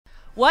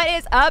What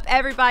is up,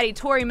 everybody?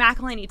 Tori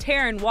McElhaney,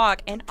 Taryn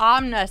Walk, and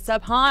Amna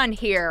Subhan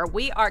here.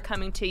 We are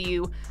coming to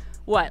you,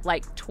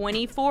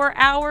 24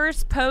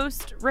 hours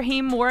post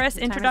Raheem Morris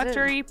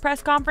introductory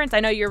press conference? I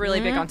know you're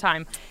really big on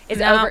time.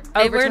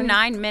 We're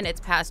 9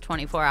 minutes past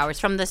 24 hours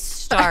from the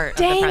start of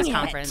the press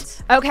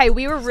conference. Okay,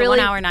 we were really 1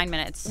 hour, 9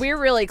 minutes. We were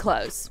really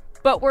close,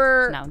 but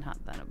we're not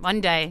that.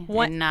 1 day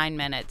in 9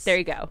 minutes. There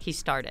you go. He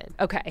started.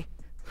 Okay.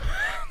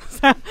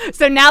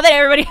 So now that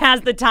everybody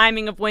has the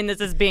timing of when this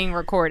is being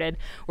recorded,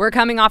 we're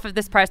coming off of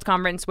this press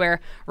conference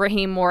where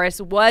Raheem Morris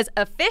was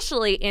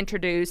officially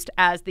introduced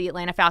as the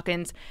Atlanta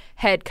Falcons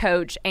head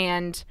coach.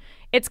 And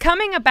it's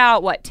coming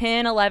about,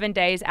 10, 11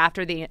 days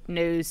after the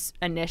news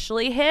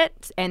initially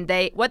hit. And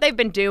what they've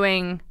been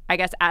doing, I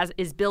guess,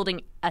 is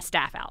building a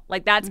staff out.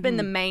 That's been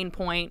the main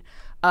point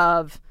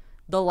of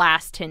the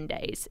last 10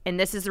 days. And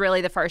this is really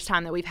the first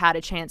time that we've had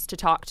a chance to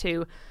talk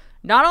to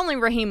not only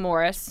Raheem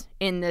Morris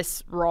in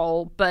this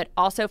role, but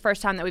also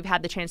first time that we've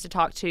had the chance to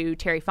talk to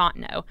Terry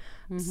Fontenot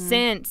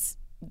since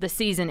the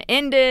season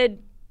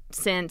ended,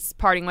 since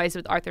parting ways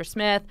with Arthur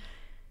Smith.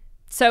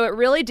 So it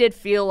really did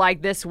feel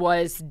like this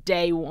was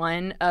day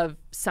one of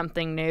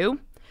something new.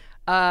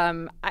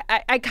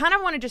 I kind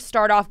of want to just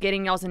start off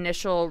getting y'all's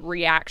initial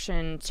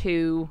reaction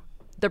to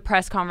the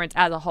press conference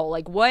as a whole.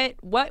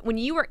 What when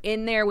you were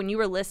in there, when you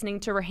were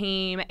listening to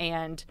Raheem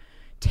and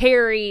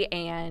Terry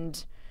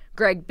and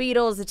Greg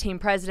Beatles, the team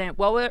president,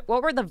 what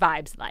were the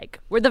vibes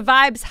like? Were the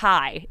vibes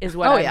high is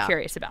what I'm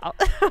curious about.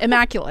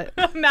 Immaculate.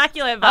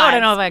 Immaculate vibes. I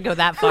don't know if I go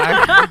that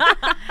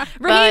far.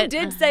 Raheem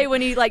did say when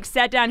he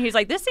sat down, he was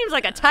like, this seems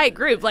like a tight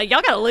group. Y'all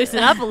got to loosen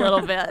up a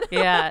little bit.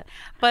 Yeah.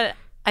 But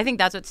I think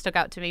that's what stuck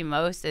out to me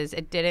most is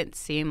it didn't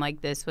seem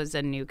like this was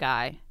a new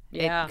guy.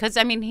 Yeah. Because,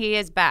 he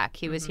is back.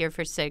 He was here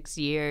for 6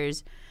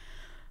 years,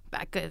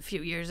 back a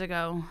few years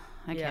ago.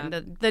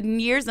 The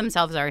years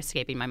themselves are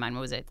escaping my mind.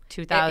 What was it?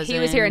 2000?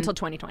 He was here until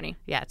 2020.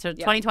 Yeah, so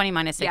 2020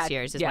 minus 6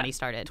 years is when he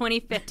started.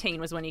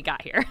 2015 was when he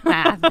got here.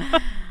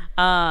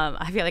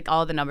 I feel like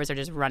all the numbers are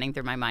just running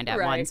through my mind at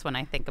once when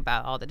I think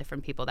about all the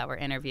different people that were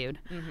interviewed.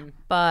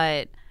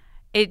 But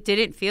it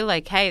didn't feel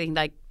like, hey,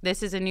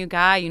 this is a new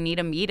guy. You need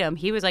to meet him.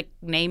 He was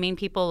naming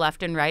people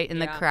left and right in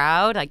the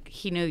crowd.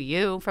 He knew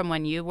you from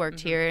when you worked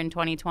here in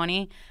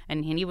 2020,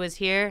 and he was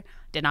here.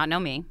 Did not know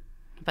me,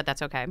 but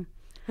that's okay.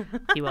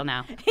 He will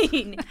now.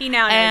 he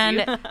now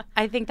knows you. And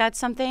I think that's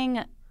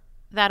something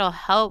that'll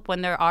help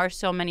when there are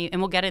so many, and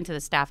we'll get into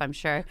the staff, I'm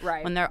sure.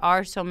 Right. When there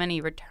are so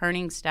many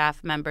returning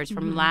staff members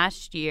from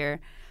last year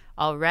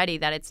already,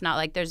 that it's not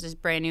like there's this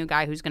brand new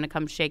guy who's going to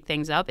come shake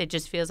things up. It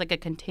just feels like a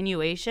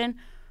continuation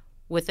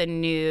with a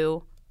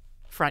new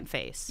front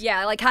face.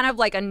 Yeah, kind of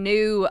a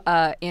new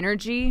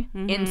energy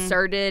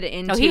inserted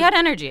into... Oh, he had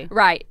energy.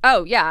 Right.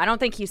 Oh, yeah. I don't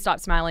think he stopped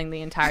smiling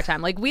the entire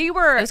time. We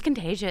were... It was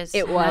contagious.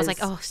 It was. I was like,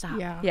 oh, stop.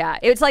 Yeah.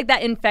 It was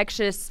that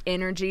infectious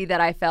energy that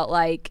I felt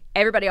like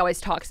everybody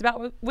always talks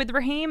about with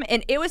Raheem.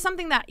 And it was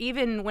something that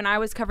even when I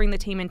was covering the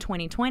team in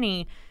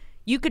 2020,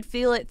 you could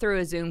feel it through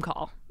a Zoom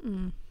call.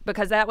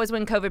 Because that was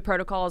when COVID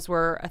protocols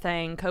were a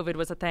thing. COVID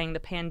was a thing. The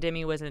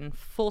pandemic was in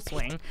full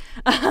swing.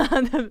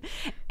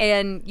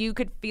 And you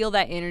could feel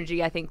that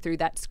energy, I think, through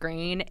that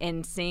screen.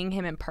 And seeing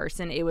him in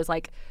person, it was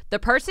the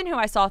person who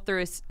I saw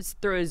through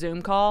a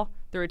Zoom call,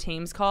 through a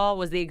Teams call,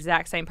 was the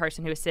exact same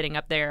person who was sitting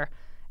up there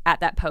at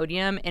that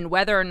podium. And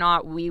whether or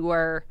not we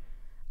were,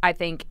 I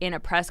think, in a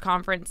press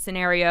conference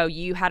scenario,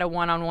 you had a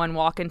one-on-one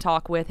walk and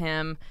talk with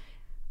him.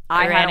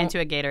 I ran into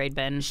a Gatorade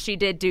bin. She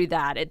did do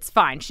that. It's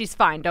fine. She's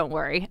fine. Don't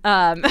worry.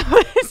 But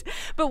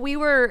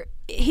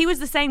he was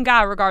the same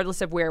guy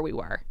regardless of where we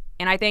were.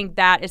 And I think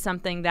that is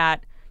something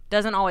that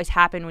doesn't always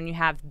happen when you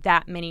have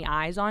that many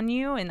eyes on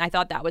you. And I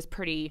thought that was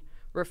pretty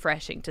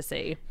refreshing to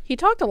see. He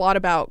talked a lot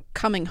about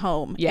coming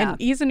home. Yeah.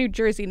 And he's a New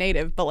Jersey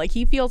native, but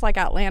he feels like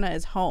Atlanta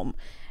is home.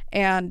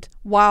 And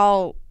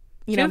while,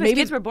 Two of his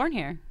kids were born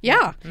here.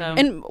 Yeah. So.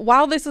 And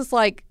while this is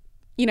a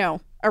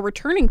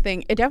returning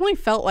thing, it definitely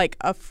felt like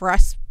a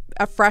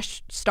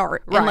fresh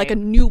start and a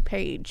new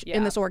page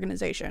in this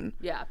organization.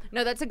 Yeah.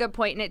 No, that's a good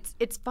point. And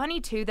it's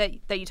funny too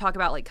that you talk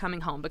about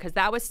coming home, because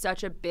that was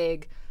such a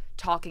big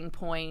talking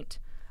point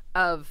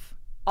of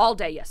all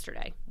day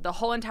yesterday. The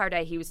whole entire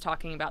day he was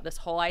talking about this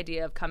whole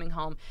idea of coming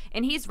home.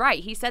 And he's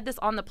right. He said this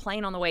on the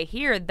plane on the way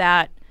here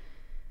that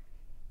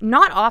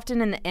not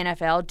often in the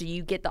NFL do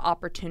you get the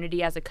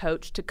opportunity as a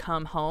coach to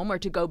come home or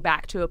to go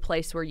back to a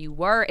place where you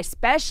were,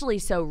 especially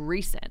so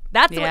recent.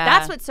 That's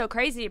what's so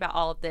crazy about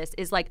all of this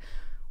is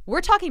we're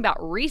talking about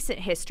recent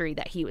history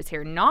that he was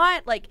here,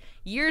 not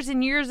years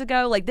and years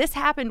ago. This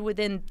happened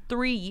within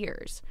 3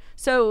 years.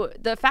 So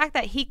the fact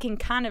that he can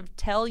kind of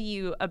tell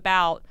you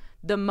about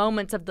the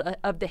moments of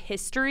the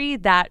history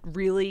that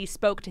really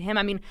spoke to him.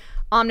 I mean,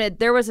 Amna,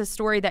 there was a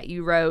story that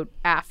you wrote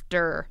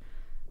after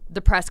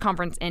the press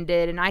conference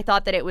ended, and I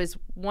thought that it was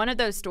one of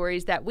those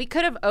stories that we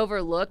could have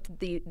overlooked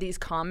these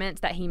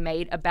comments that he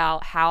made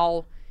about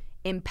how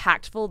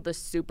impactful the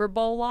Super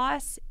Bowl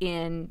loss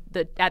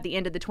at the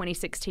end of the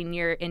 2016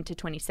 year into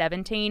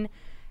 2017,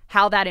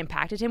 how that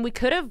impacted him. We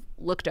could have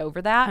looked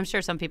over that. I'm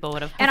sure some people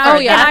would have. And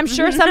I'm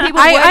sure some people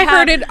would I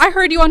heard it. I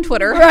heard you on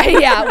Twitter. Right,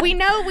 yeah. We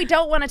know we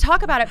don't want to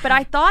talk about it, but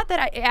I thought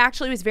that it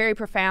actually was very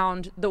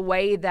profound the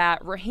way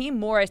that Raheem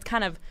Morris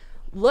kind of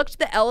looked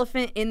the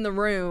elephant in the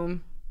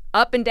room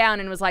up and down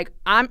and was like,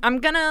 I'm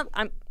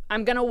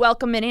gonna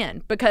welcome it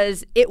in,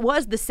 because it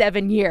was the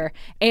 7-year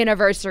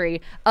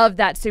anniversary of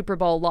that Super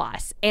Bowl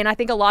loss. And I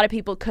think a lot of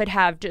people could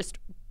have just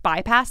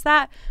bypassed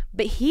that,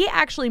 but he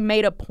actually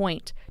made a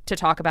point to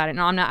talk about it.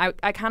 And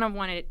I kind of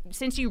wanted,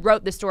 since you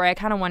wrote the story, I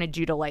kind of wanted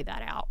you to lay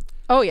that out.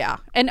 Oh, yeah.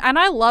 And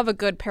I love a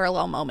good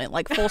parallel moment,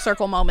 like full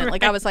circle moment. Right.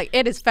 Like I was like,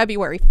 it is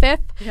February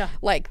 5th. Yeah.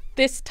 Like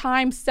this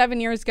time 7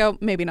 years ago,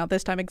 maybe not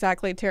this time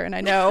exactly, Taryn,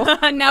 I know.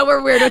 Now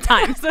we're weird at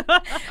times.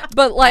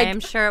 But like. I am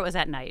sure it was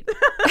at night.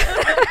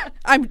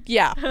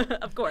 Yeah.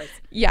 Of course.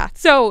 Yeah.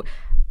 So,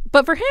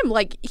 but for him,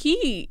 like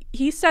he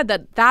said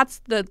that that's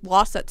the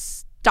loss that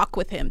stuck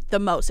with him the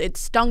most. It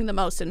stung the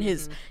most in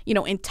his,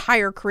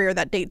 entire career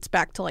that dates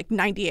back to like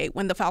 98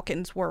 when the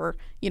Falcons were,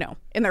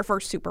 in their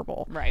first Super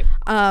Bowl. Right.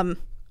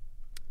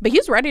 But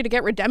he's ready to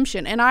get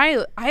redemption. And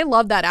I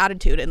love that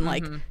attitude and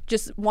like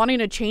just wanting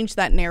to change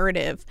that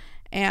narrative.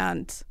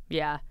 And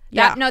yeah.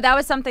 That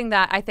was something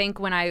that I think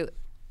when I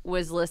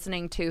was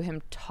listening to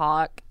him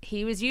talk,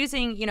 he was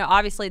using,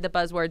 obviously the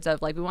buzzwords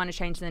of like, we want to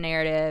change the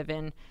narrative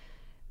and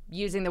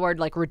using the word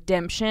like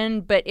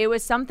redemption, but it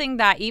was something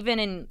that even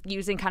in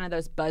using kind of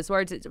those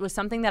buzzwords, it was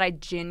something that I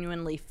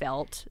genuinely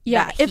felt.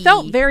 Yeah, it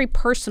felt very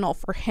personal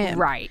for him.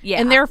 Right,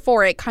 yeah. And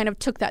therefore it kind of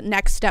took that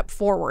next step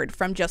forward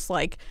from just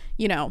like,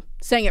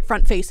 saying it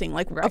front facing.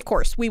 Like, right. Of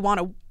course, we want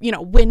to,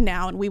 win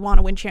now and we want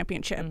to win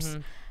championships.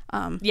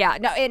 And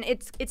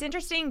it's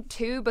interesting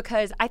too,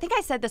 because I think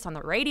I said this on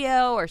the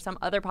radio or some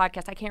other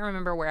podcast. I can't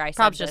remember where I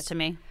said Probs this. Just to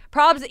me.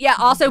 Probs, yeah,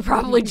 also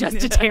probably just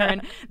to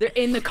Taryn. They're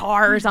in the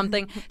car or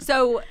something.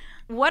 So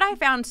what I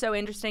found so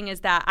interesting is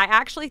that I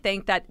actually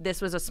think that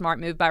this was a smart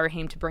move by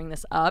Raheem to bring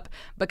this up,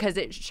 because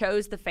it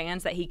shows the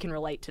fans that he can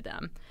relate to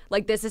them.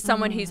 Like, this is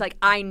someone who's like,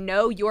 I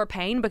know your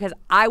pain because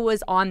I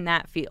was on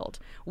that field.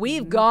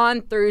 We've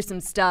gone through some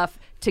stuff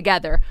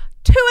together.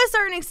 To a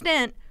certain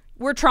extent,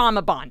 we're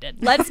trauma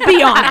bonded. Let's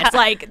be honest.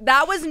 Like,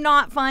 that was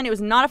not fun. It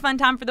was not a fun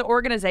time for the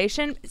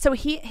organization. So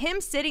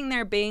him sitting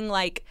there being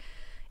like,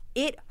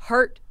 it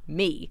hurt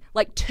me,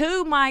 like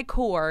to my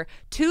core,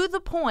 to the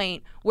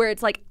point where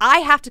it's like, I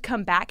have to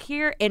come back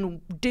here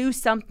and do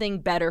something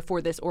better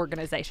for this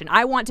organization.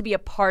 I want to be a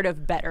part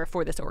of better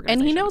for this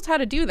organization. And he knows how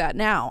to do that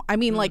now. I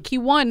mean, like, he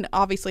won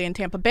obviously in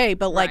Tampa Bay,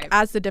 but like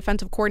as the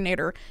defensive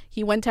coordinator,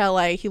 he went to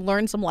LA, he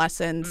learned some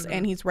lessons,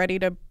 and he's ready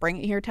to bring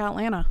it here to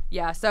Atlanta.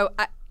 Yeah. So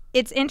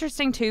it's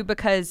interesting too,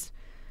 because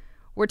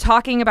we're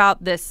talking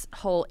about this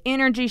whole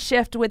energy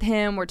shift with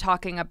him. We're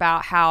talking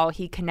about how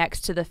he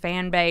connects to the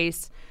fan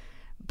base.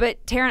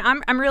 But Taryn,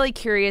 I'm really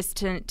curious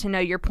to know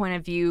your point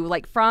of view,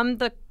 like from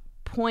the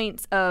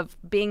points of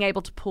being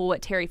able to pull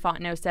what Terry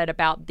Fontenot said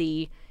about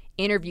the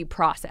interview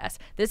process.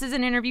 This is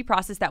an interview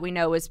process that we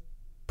know is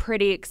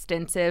pretty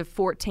extensive,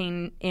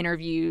 14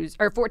 interviews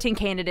or 14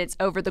 candidates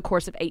over the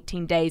course of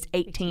 18 days,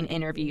 18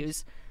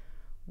 interviews.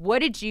 What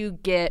did you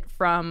get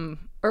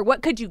from, or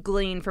what could you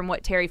glean from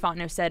what Terry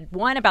Fontenot said,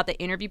 one, about the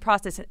interview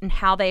process and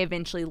how they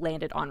eventually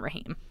landed on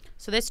Raheem?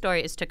 So this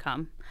story is to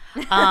come.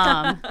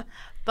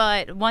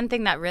 But one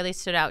thing that really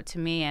stood out to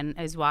me and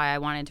is why I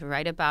wanted to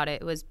write about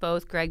it was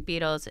both Greg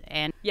Beadles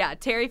and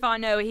Terry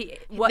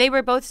Fontenot. They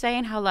were both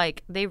saying how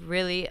like they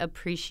really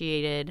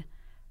appreciated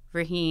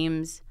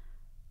Raheem's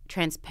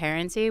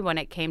transparency when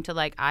it came to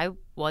like, I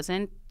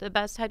wasn't the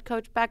best head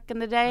coach back in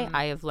the day.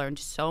 I have learned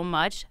so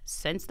much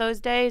since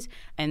those days,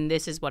 and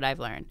this is what I've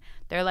learned.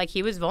 They're like,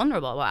 he was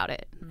vulnerable about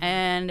it,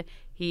 and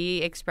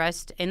he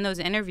expressed in those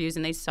interviews,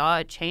 and they saw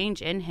a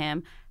change in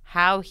him,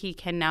 how he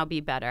can now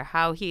be better,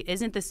 how he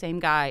isn't the same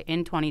guy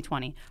in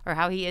 2020, or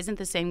how he isn't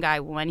the same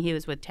guy when he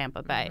was with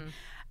Tampa Bay.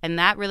 And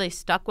that really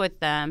stuck with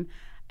them.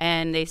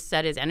 And they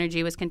said his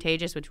energy was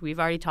contagious, which we've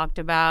already talked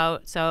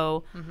about.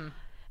 So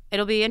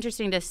it'll be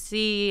interesting to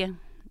see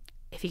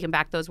if he can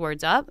back those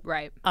words up.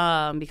 Right.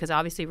 Because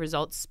obviously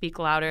results speak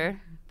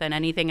louder than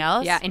anything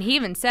else. Yeah, and he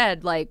even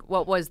said, like,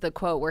 what was the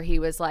quote where he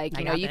was like,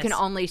 you can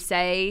only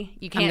say,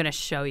 you can't. I'm going to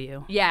show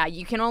you. Yeah,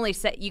 you can only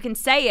say, you can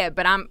say it,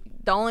 but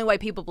the only way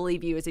people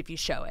believe you is if you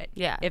show it.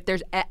 Yeah. If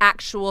there's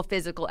actual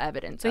physical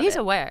evidence. So he's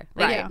aware.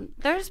 Like, right.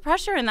 There's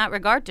pressure in that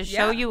regard to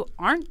show you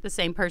aren't the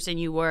same person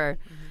you were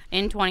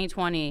in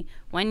 2020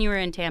 when you were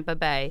in Tampa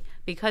Bay,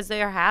 because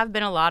there have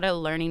been a lot of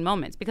learning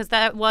moments. Because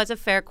that was a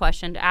fair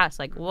question to ask.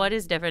 Like, what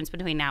is the difference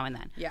between now and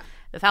then? Yeah.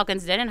 The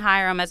Falcons didn't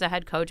hire him as a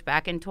head coach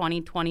back in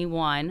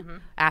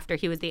 2021 after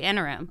he was the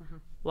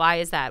interim. Why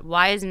is that?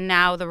 Why is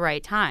now the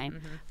right time?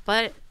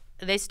 But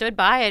they stood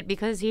by it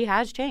because he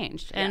has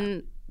changed.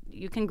 And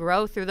you can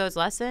grow through those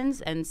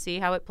lessons and see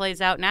how it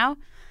plays out now.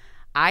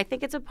 I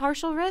think it's a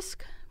partial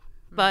risk,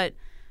 but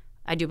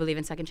I do believe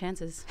in second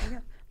chances.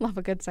 Love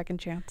a good second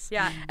chance.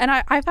 Yeah. And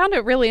I found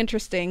it really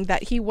interesting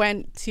that he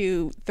went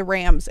to the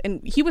Rams,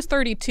 and he was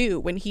 32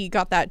 when he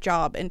got that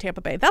job in Tampa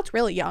Bay. That's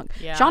really young.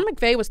 Yeah. Sean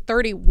McVay was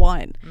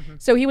 31.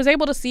 So he was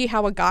able to see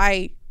how a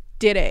guy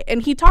did it.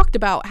 And he talked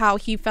about how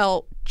he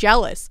felt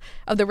jealous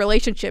of the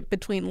relationship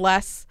between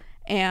Les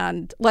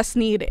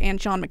Snead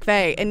and Sean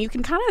McVay. And you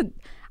can kind of,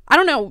 I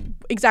don't know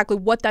exactly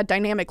what that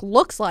dynamic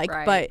looks like,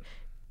 but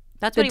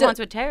that's what he wants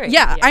with Terry.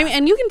 Yeah,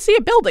 and you can see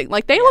it building.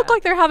 Like, they look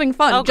like they're having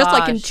fun,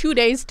 like in 2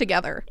 days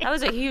together. That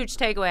was a huge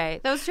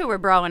takeaway. Those two were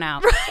broing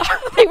out.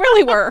 They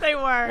really were. They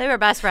were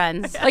best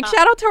friends. Like,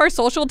 shout out to our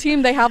social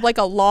team. They have like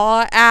a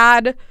law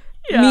ad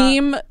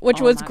meme, which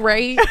was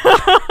great.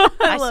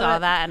 I saw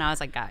that and I was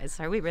like, guys,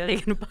 are we really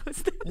going to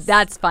post this?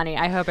 That's funny.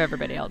 I hope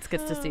everybody else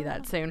gets to see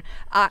that soon.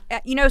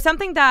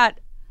 Something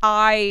that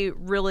I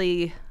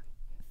really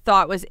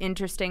thought was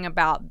interesting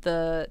about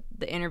the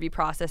interview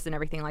process and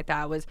everything like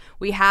that was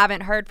we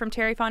haven't heard from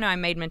Terry Fontenot. I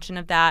made mention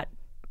of that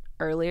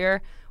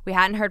earlier. We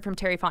hadn't heard from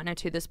Terry Fontenot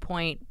to this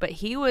point, but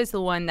he was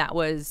the one that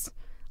was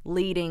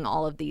leading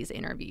all of these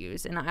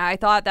interviews. And I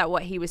thought that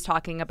what he was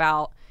talking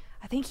about,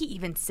 I think he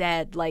even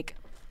said, like,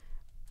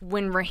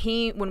 when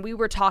we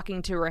were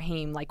talking to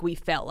Raheem, like, we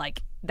felt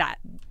like that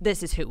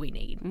this is who we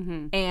need.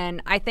 Mm-hmm.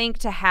 And I think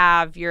to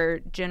have your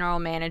general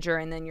manager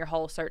and then your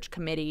whole search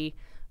committee,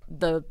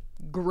 the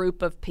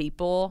group of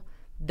people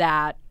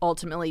that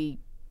ultimately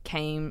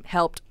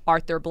helped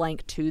Arthur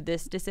Blank to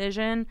this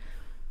decision,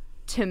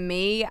 to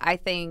me, I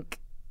think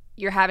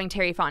you're having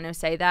Terry Fontenot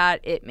say that,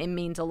 it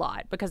means a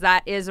lot, because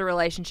that is a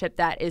relationship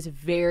that is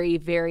very,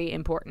 very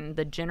important.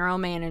 The general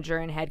manager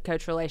and head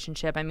coach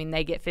relationship, I mean,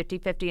 they get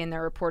 50-50 and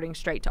they're reporting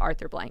straight to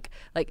Arthur Blank.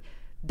 Like,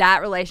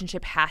 that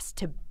relationship has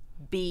to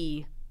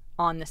be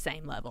on the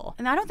same level.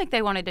 And I don't think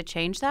they wanted to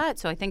change that,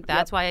 so I think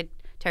that's why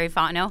Terry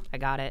Fontenot, I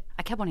got it.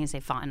 I kept wanting to say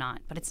Fontenot,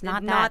 but it's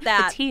not that.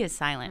 The T is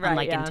silent,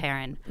 unlike in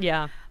Taryn.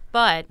 Yeah.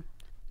 But,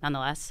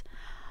 nonetheless.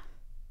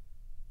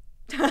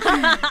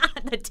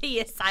 The T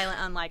is silent,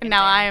 unlike in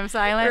Now Taryn. I am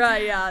silent.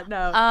 Right, yeah,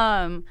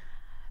 no.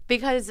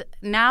 Because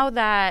now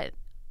that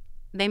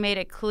they made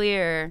it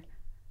clear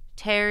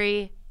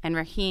Terry and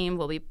Raheem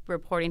will be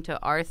reporting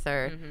to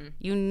Arthur,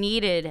 you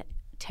needed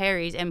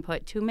Terry's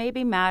input to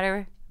maybe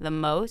matter the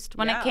most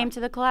when it came to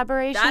the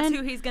collaboration. That's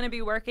who he's going to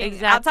be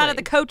working outside of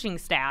the coaching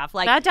staff.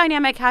 Like, that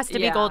dynamic has to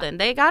be golden.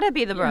 They got to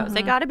be the bros.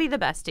 They got to be the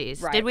besties.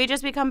 Right. Did we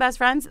just become best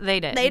friends? They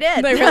did. They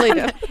did. They really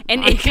did.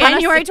 And On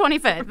January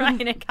 25th. Right,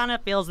 and it kind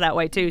of feels that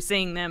way too,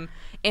 seeing them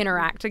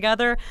interact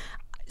together.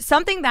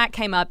 Something that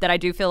came up that I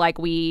do feel like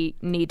we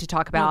need to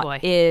talk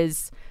about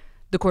is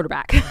the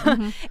quarterback.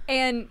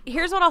 And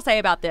here's what I'll say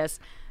about this.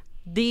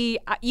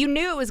 You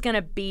knew it was going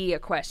to be a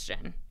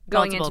question.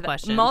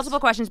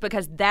 Multiple questions,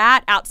 because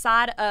that,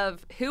 outside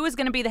of who is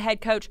going to be the head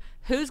coach,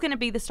 who's going to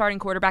be the starting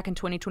quarterback in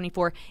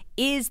 2024,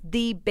 is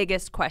the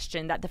biggest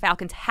question that the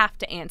Falcons have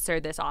to answer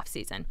this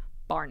offseason,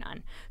 bar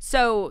none.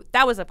 So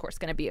that was, of course,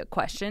 going to be a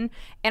question.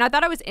 And I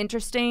thought it was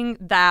interesting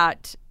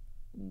that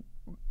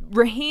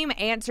Raheem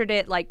answered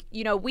it like,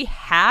 we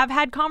have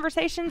had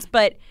conversations,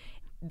 but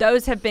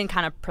those have been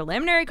kind of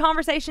preliminary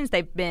conversations.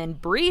 They've been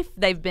brief.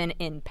 They've been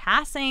in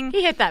passing.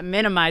 He hit that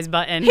minimize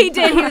button. He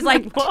did. He was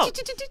like, whoa,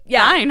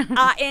 yeah. Fine.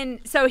 And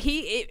so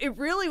it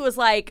really was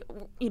like,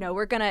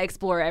 we're going to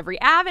explore every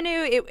avenue.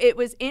 It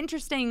was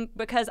interesting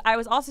because I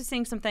was also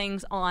seeing some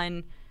things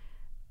on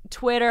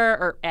Twitter,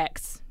 or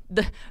X,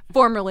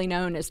 formerly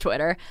known as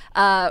Twitter.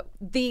 There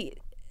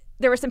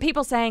were some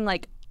people saying,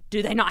 like,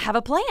 do they not have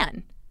a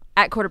plan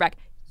at quarterback?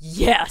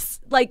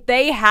 Yes. Like,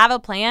 they have a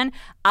plan.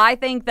 I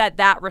think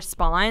that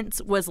response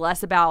was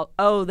less about,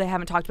 they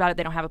haven't talked about it,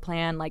 they don't have a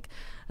plan, like,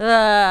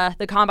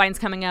 the combine's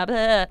coming up,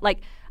 like,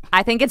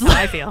 I think it's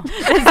I feel.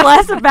 It's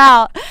less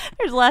about,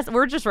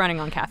 we're just running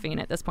on caffeine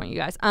at this point, you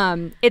guys.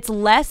 It's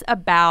less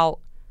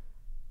about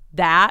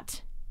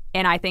that,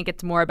 and I think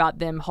it's more about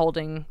them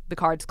holding the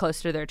cards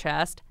close to their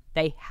chest.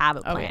 They have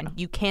a plan.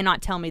 You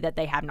cannot tell me that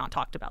they have not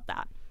talked about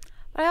that.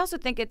 But I also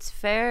think it's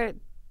fair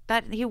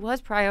that he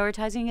was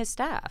prioritizing his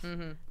staff.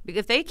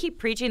 If they keep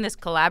preaching this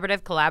collaboration,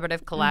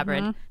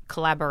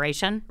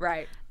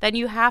 right, then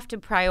you have to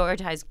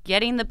prioritize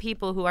getting the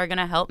people who are going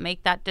to help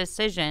make that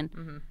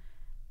decision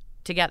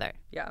together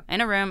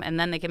in a room, and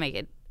then they can make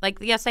it. Like,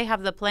 yes, they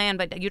have the plan,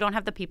 but you don't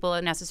have the people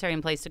necessary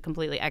in place to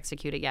completely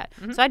execute it yet.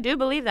 So I do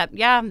believe that,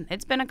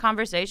 it's been a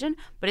conversation,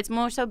 but it's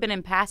more so been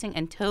in passing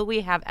until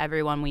we have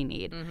everyone we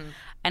need.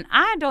 And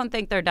I don't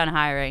think they're done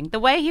hiring. The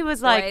way he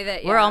was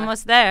like, we're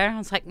almost there. I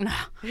was like, no,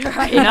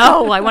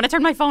 no, I want to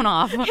turn my phone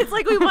off. It's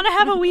like, we want to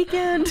have a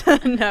weekend.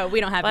 No,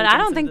 we don't have But I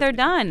don't think they're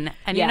done.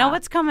 And you know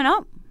what's coming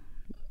up?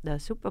 The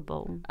Super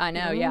Bowl. I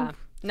know,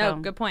 No,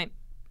 good point.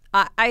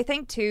 I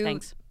think,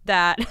 too,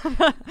 that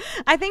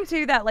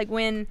like,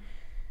 when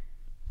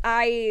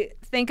I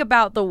think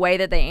about the way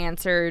that they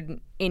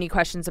answered any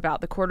questions about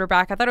the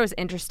quarterback, I thought it was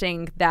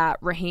interesting that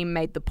Raheem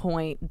made the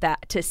point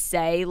that to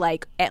say,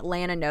 like,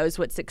 Atlanta knows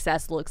what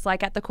success looks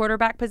like at the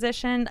quarterback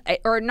position,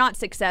 or not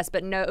success,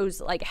 but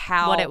knows, like,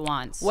 what it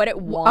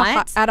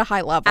wants at a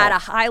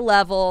high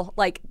level,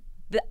 like,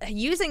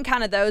 using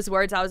kind of those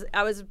words.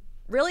 I was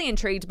really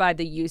intrigued by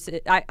the use.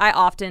 I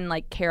often,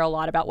 like, care a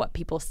lot about what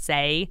people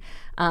say,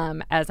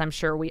 as I'm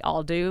sure we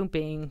all do,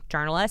 being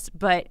journalists,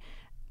 but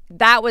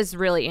that was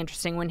really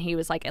interesting when he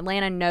was like,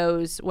 Atlanta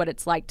knows what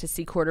it's like to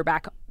see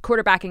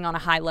quarterbacking on a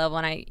high level.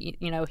 And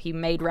he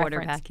made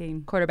reference.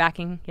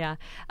 Quarterbacking,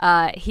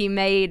 yeah. He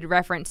made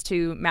reference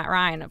to Matt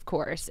Ryan, of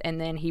course. And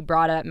then he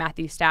brought up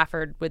Matthew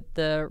Stafford with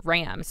the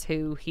Rams,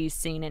 who he's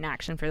seen in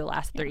action for the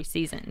last 3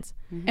 seasons.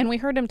 Mm-hmm. And we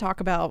heard him talk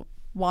about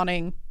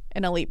wanting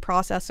an elite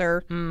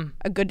processor,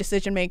 a good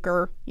decision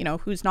maker,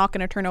 who's not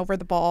going to turn over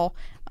the ball,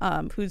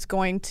 who's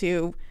going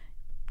to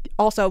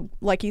also,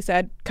 like he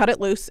said, cut it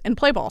loose and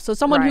play ball. So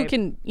someone who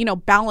can,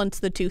 balance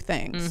the two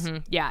things. Mm-hmm.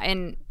 Yeah,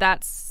 and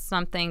that's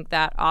something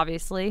that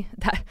obviously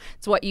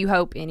that's what you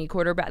hope any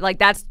quarterback, like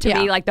that's to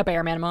be like the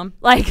bare minimum,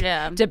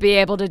 to be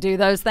able to do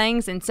those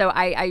things. And so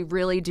I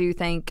really do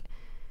think,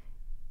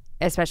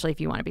 especially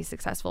if you want to be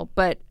successful,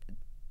 but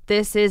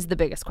this is the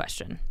biggest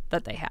question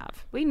that they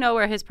have. We know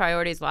where his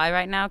priorities lie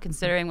right now,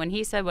 considering when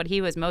he said what he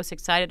was most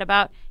excited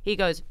about, he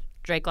goes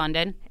Drake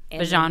London,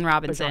 Bijan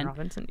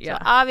Robinson. Yeah.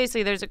 So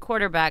obviously there's a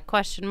quarterback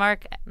question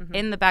mark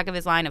in the back of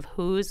his line of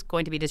who's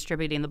going to be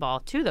distributing the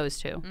ball to those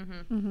two.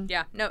 Mm-hmm. Mm-hmm.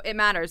 Yeah, no, it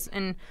matters.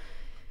 And,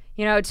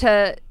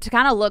 to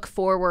kind of look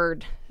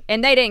forward,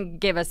 and they didn't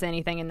give us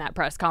anything in that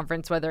press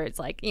conference, whether it's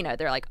like,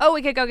 they're like, oh,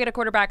 we could go get a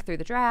quarterback through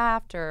the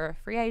draft or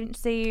free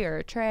agency or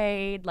a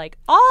trade. Like,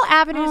 all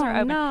avenues are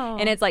open. No.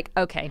 And it's like,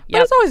 okay.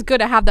 But it's always good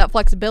to have that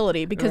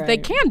flexibility because they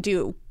can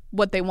do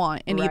what they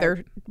want in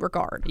either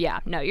regard. Yeah,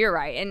 no, you're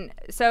right. And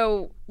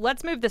so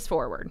let's move this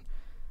forward.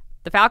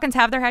 The Falcons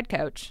have their head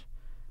coach.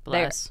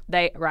 Bless.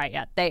 They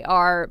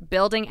are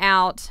building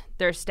out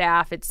their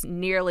staff. It's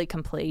nearly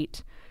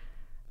complete.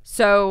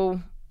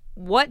 So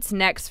what's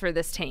next for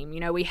this team?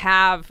 We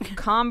have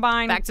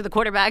Combine. Back to the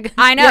quarterback.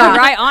 I know,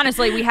 right?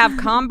 Honestly, we have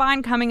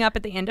Combine coming up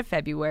at the end of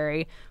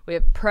February. We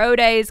have Pro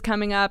Days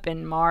coming up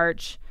in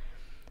March.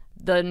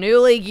 The new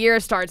league year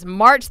starts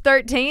March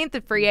 13th. The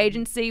free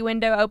agency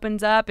window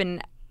opens up,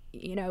 and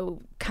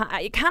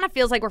it kind of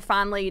feels like we're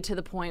finally to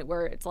the point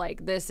where it's like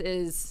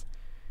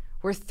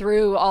we're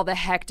through all the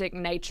hectic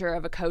nature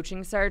of a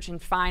coaching search, and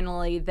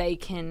finally they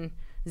can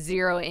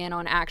zero in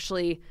on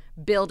actually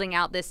building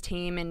out this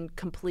team and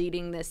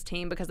completing this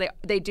team, because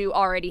they do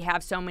already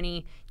have so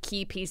many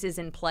key pieces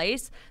in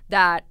place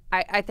that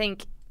I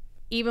think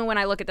even when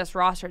I look at this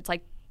roster, it's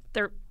like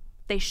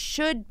they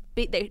should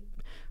be.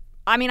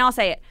 I'll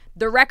say it.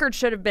 The record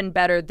should have been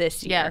better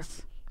this year.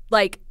 Yes.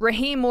 Like,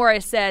 Raheem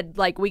Morris said,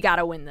 like, we got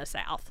to win the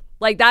South.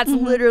 Like, that's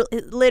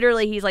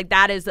literally, he's like,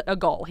 that is a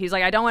goal. He's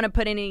like, I don't want to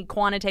put any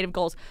quantitative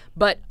goals,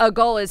 but a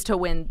goal is to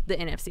win the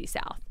NFC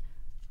South.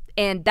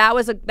 And that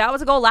was a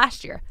goal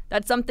last year.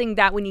 That's something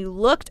that when you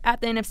looked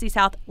at the NFC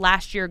South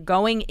last year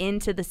going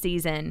into the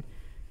season,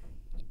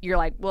 you're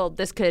like, well,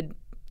 this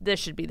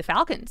should be the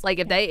Falcons. Like,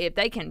 if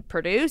they can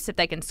produce, if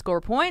they can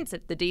score points,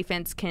 if the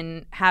defense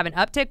can have an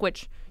uptick,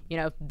 which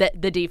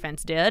the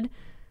defense did,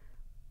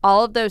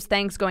 all of those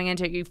things going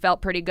into it, you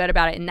felt pretty good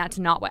about it, and that's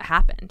not what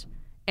happened.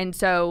 And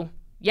so,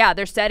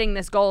 they're setting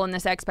this goal and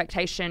this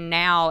expectation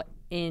now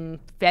in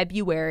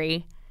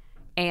February,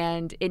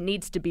 and it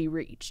needs to be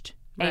reached.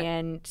 Right.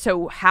 And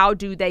so how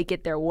do they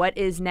get there? What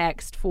is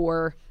next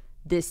for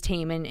this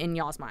team in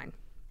y'all's mind?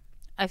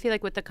 I feel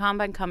like with the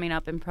Combine coming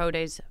up and Pro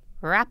Days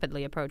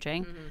rapidly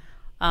approaching,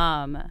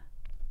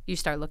 you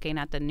start looking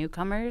at the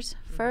newcomers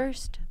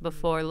first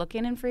before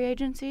looking in free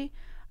agency,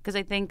 because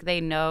I think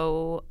they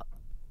know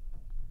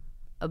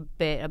a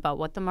bit about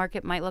what the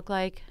market might look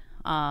like.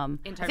 I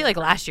feel like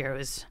last year it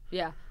was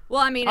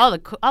well,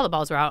 all the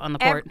balls were out on the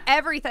court.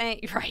 Everything,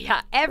 right?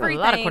 Yeah, everything.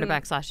 A lot of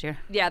quarterbacks last year.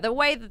 Yeah, the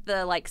way that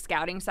the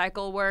scouting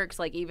cycle works,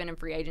 like even in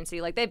free agency,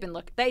 like they've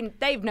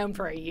known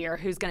for a year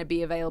who's going to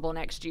be available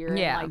next year.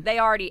 Yeah, and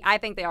I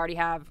think they already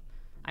have.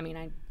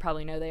 I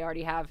probably know they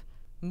already have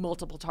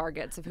multiple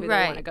targets of who they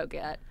want to go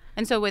get.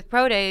 And so with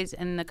Pro Days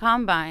and the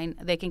Combine,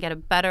 they can get a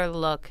better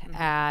look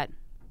at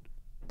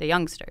the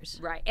youngsters.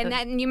 Right. And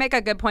then you make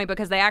a good point,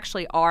 because they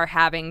actually are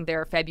having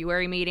their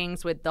February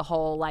meetings with the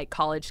whole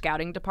college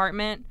scouting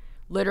department.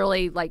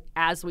 Literally,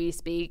 as we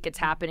speak, it's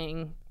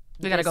happening.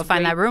 We got to go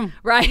find that room.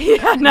 Right.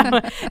 Yeah, no.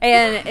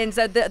 And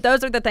so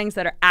those are the things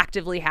that are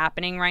actively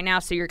happening right now.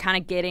 So you're kind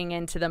of getting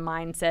into the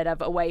mindset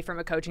of away from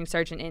a coaching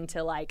search and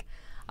into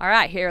all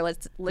right, here,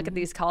 let's look at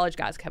these college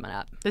guys coming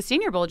up. The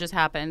Senior Bowl just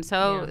happened,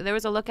 so there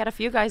was a look at a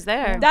few guys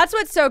there. That's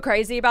what's so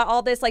crazy about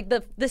all this.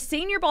 The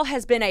Senior Bowl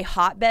has been a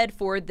hotbed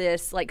for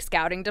this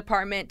scouting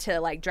department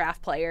to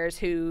draft players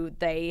who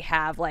they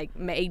have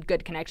made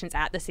good connections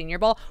at the Senior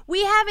Bowl.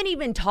 We haven't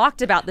even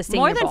talked about the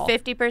Senior Bowl. More than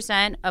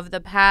 50% of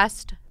the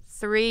past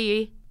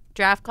 3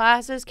 draft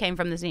classes came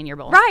from the Senior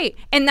Bowl. Right.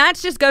 And that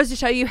just goes to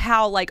show you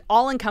how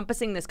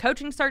all-encompassing this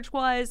coaching search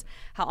was,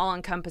 how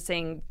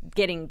all-encompassing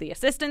getting the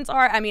assistants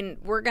are.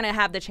 We're going to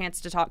have the chance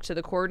to talk to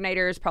the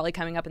coordinators probably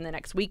coming up in the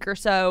next week or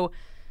so.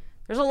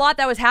 There's a lot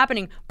that was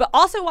happening. But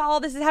also while all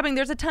this is happening,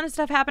 there's a ton of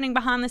stuff happening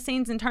behind the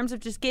scenes in terms of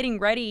just getting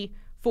ready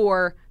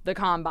for the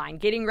Combine,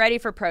 getting ready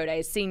for Pro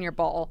Days, Senior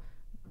Bowl,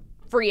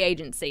 free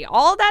agency.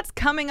 All that's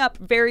coming up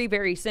very,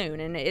 very soon.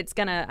 And it's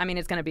going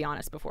to be on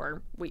us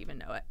before we even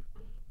know it.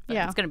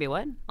 Yeah. It's going to be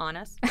what? On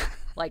us.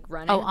 Like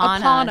running. Oh,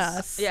 on Upon us.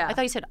 us. Yeah. I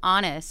thought you said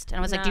honest. And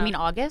I was like, do you mean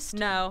August?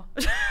 No.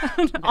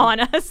 On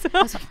us.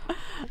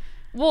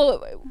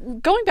 Well,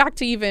 going back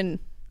to even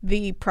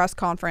the press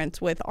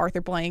conference with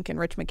Arthur Blank and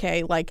Rich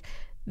McKay, like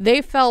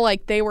they felt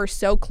like they were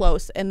so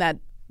close and that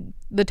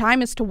the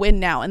time is to win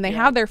now. And they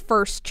have their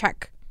first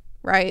check,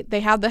 right?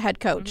 They have the head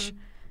coach.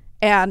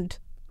 And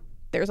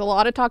there's a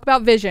lot of talk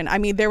about vision. I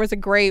mean, there was a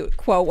great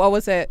quote. What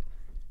was it?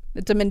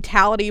 It's a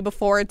mentality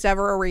before it's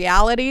ever a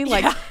reality.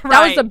 Like that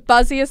was the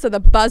buzziest of the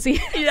buzziest.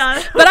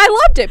 Yeah. But I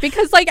loved it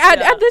because like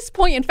at this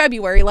point in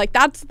February, like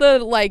that's the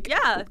like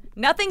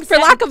nothing for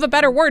lack of a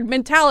better word,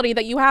 mentality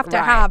that you have to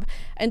have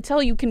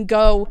until you can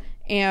go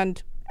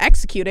and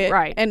execute it.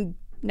 Right. And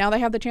now they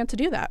have the chance to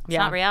do that. It's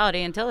not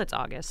reality until it's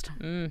August.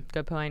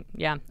 Good point.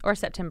 Yeah. Or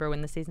September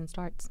when the season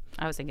starts.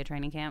 I was thinking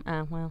training camp.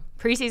 Well.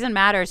 Preseason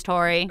matters,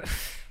 Tori.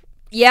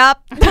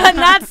 Yep. And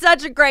that's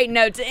such a great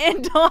note to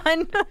end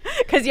on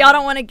because y'all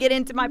don't want to get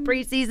into my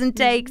preseason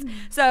takes.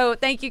 So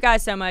thank you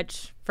guys so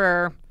much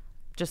for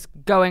just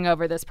going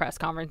over this press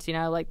conference. You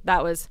know, like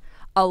that was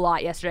a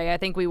lot yesterday. I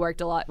think we worked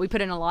a lot. We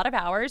put in a lot of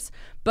hours.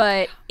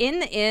 But in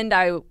the end,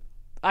 I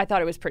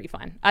thought it was pretty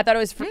fun. I thought it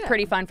was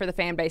pretty fun for the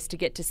fan base to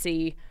get to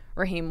see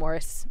Raheem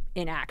Morris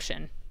in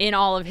action in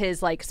all of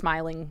his like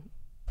smiling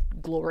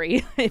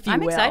glory, if you will.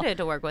 I'm excited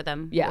to work with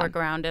him, work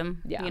around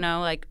him. Yeah. You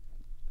know, like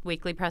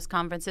weekly press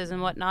conferences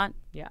and whatnot.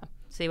 Yeah.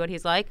 See what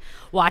he's like.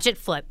 Watch it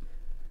flip.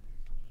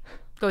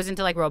 Goes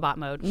into like robot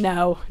mode.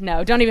 No,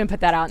 don't even put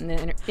that out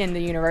in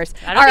the universe.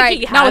 I don't think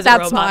he has not with a that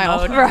robot smile.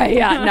 mode. Right,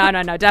 yeah.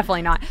 No,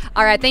 definitely not.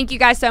 All right, thank you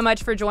guys so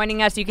much for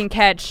joining us. You can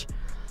catch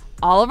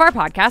all of our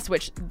podcasts,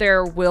 which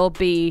there will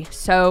be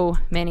so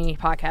many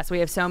podcasts. We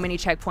have so many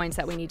checkpoints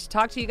that we need to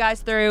talk to you guys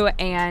through,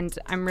 and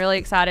I'm really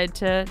excited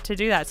to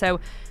do that. So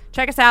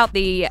check us out,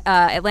 the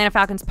Atlanta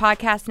Falcons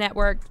Podcast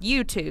Network,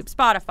 YouTube,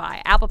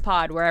 Spotify, Apple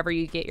Pod, wherever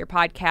you get your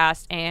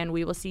podcast, and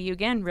we will see you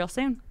again real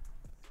soon.